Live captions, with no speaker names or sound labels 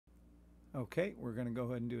Okay, we're going to go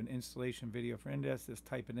ahead and do an installation video for Anydesk. Just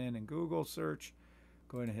type it in Google search.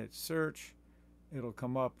 Go ahead and hit search. It'll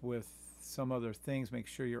come up with some other things. Make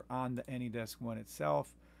sure you're on the Anydesk one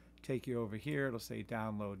itself. Take you over here. It'll say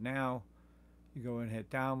download now. You go and hit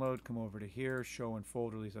download, come over to here, show in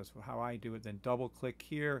folder, at least that's how I do it. Then double click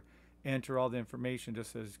here, enter all the information,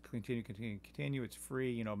 just says continue, continue, continue. It's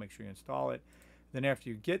free, you know, make sure you install it. Then after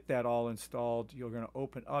you get that all installed, you're going to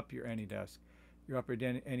open up your Anydesk. Your upper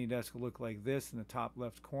Anydesk will look like this in the top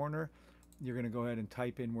left corner. You're going to go ahead and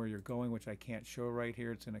type in where you're going, which I can't show right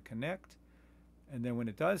here. It's going to connect. And then when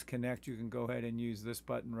it does connect, you can go ahead and use this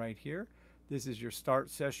button right here. This is your start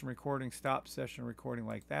session recording, stop session recording,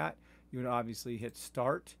 like that. You would obviously hit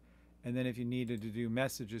start. And then if you needed to do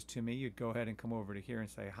messages to me, you'd go ahead and come over to here and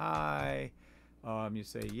say hi. You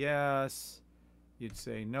say yes. You'd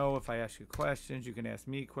say no if I ask you questions. You can ask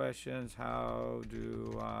me questions. How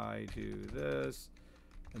do I do this?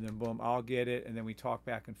 And then boom, I'll get it. And then we talk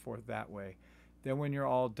back and forth that way. Then when you're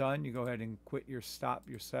all done, you go ahead and stop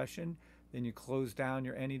your session. Then you close down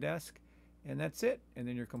your Anydesk. And that's it. And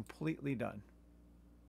then you're completely done.